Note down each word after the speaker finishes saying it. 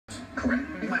Correct.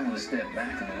 You might want to step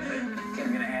back a little bit. Okay, I'm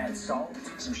going to add salt,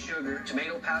 some sugar,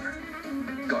 tomato powder,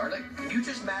 garlic. You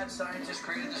just mad scientist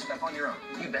created this stuff on your own?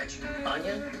 You betcha.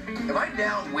 Onion. Am I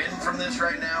downwind from this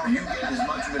right now? You get as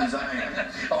much of it as I am.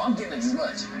 Oh, I'm getting as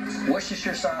much.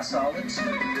 Worcestershire sauce solids.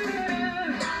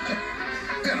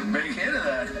 Got a big hit of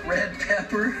that. Red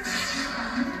pepper.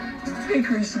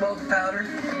 Hickory smoked powder.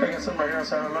 I got some right here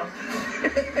outside of my mouth.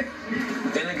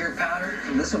 Vinegar powder.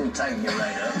 This one will tighten you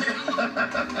right up.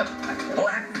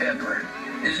 Black pepper.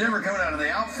 It's never coming out of the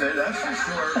outfit, that's for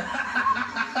sure.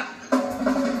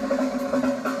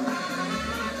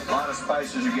 A lot of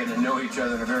spices are getting to know each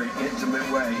other in a very intimate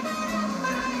way.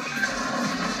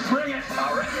 Bring it.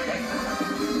 All right.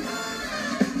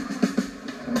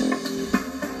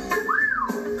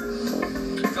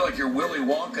 I feel like you're Willy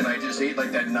Wonka and I just ate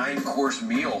like that 9-course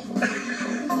meal.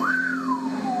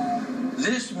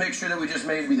 This mixture that we just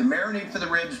made would be the marinade for the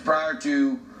ribs prior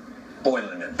to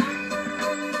boiling them.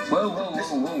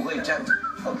 Whoa, wait, time.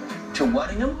 To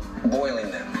whatting them?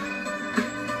 Boiling them.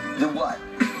 The what?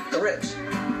 The ribs.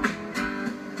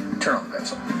 Turn on the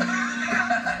pencil.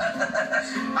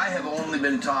 I have only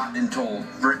been taught and told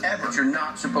forever that you're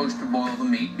not supposed to boil the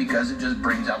meat because it just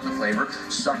brings out the flavor,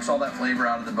 sucks all that flavor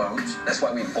out of the bones. That's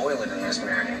why we boil it in this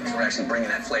marinade. We're actually bringing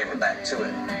that flavor back to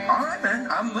it. All right, man.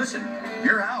 Listen,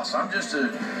 your house. I'm just I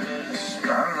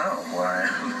don't know what I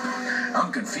am.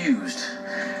 I'm confused.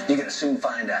 You're going to soon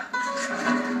find out.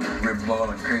 Rib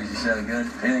boiling crazy sounded good.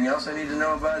 Anything else I need to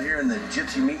know about here in the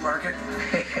gypsy meat market?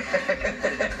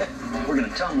 We're going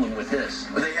to tumble them with this.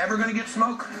 Are they ever going to get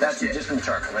smoke? That's it. Just from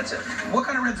charcoal, that's it. What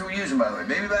kind of ribs are we using, by the way?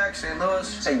 Baby back, St. Louis?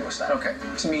 St. Louis style. Okay.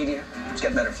 It's medium. It's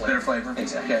got better flavor. Better flavor?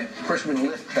 Exactly. Okay. First, we're going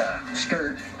to lift the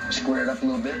skirt, square it up a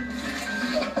little bit.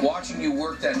 Watching you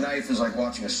work that knife is like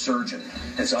watching a surgeon.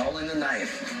 It's all in the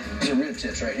knife. These are rib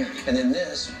tips right here. And then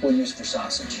this we'll use for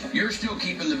sausage. You're still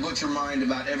keeping the butcher mind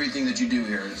about everything that you do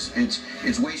here.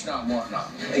 It's waste not, want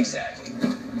not. Exactly.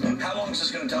 How long is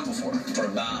this going to tumble for? For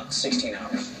about 16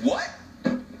 hours. What?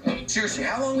 Seriously,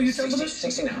 how long will you tumble this?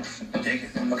 16 hours. Take it.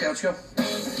 Okay, let's go.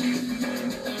 If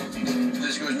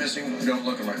this goes missing, don't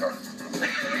look in my car.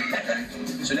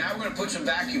 So now we're going to put some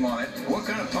vacuum on it. What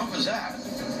kind of pump is that?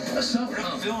 A sump We're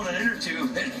not pump. filling an inner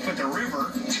tube with the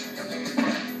river.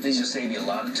 These will save you a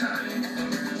lot of time.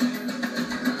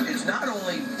 It's not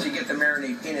only to get the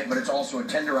marinade in it, but it's also a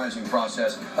tenderizing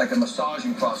process, like a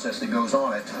massaging process that goes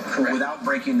on it. Correct. Without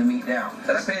breaking the meat down.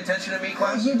 Did I pay attention to meat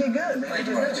class? You did good, man. Thank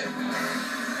You you. did good.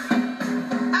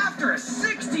 After a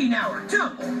 16-hour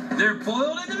tumble, they're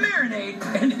boiled in the marinade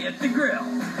and hit the grill.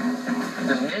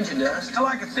 The ninja dust. I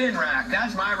like a thin rack.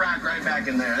 That's my rack right back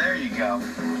in there. There you go.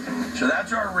 So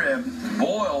that's our rib,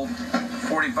 boiled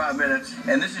 45 minutes,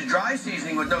 and this is dry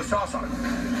seasoning with no sauce on it.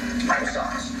 No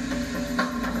sauce.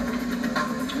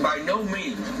 By no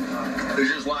means is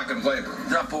just lacking flavor.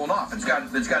 It's not pulling off. It's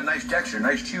got nice texture,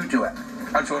 nice chew to it.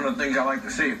 That's one of the things I like to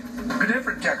see. A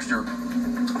different texture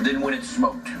than when it's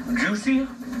smoked. Juicy,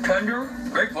 tender,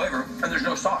 great flavor, and there's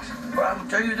no sauce. But I will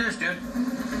tell you this, dude.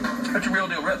 That's a real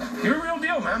deal rib. You're a real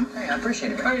deal, man. Hey, I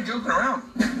appreciate it, man. I ain't joking around.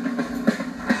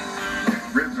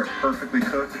 Ribs are perfectly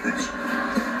cooked. It's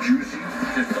juicy,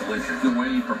 just delicious. The way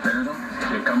he prepares them,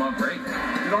 they come out great.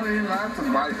 You don't even have to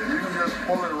bite it. You can just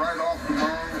pull it right off the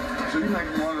bone. So you make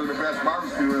one of the best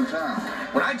barbecue in town.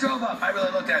 When I drove up, I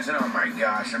really looked at it and said, oh my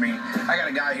gosh, I mean, I got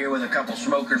a guy here with a couple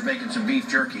smokers making some beef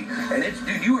jerky. And it's,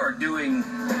 dude, you are doing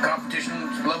competition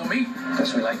level meat.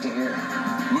 That's what we like to hear.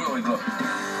 Really good.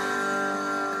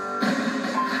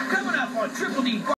 Coming up on Triple D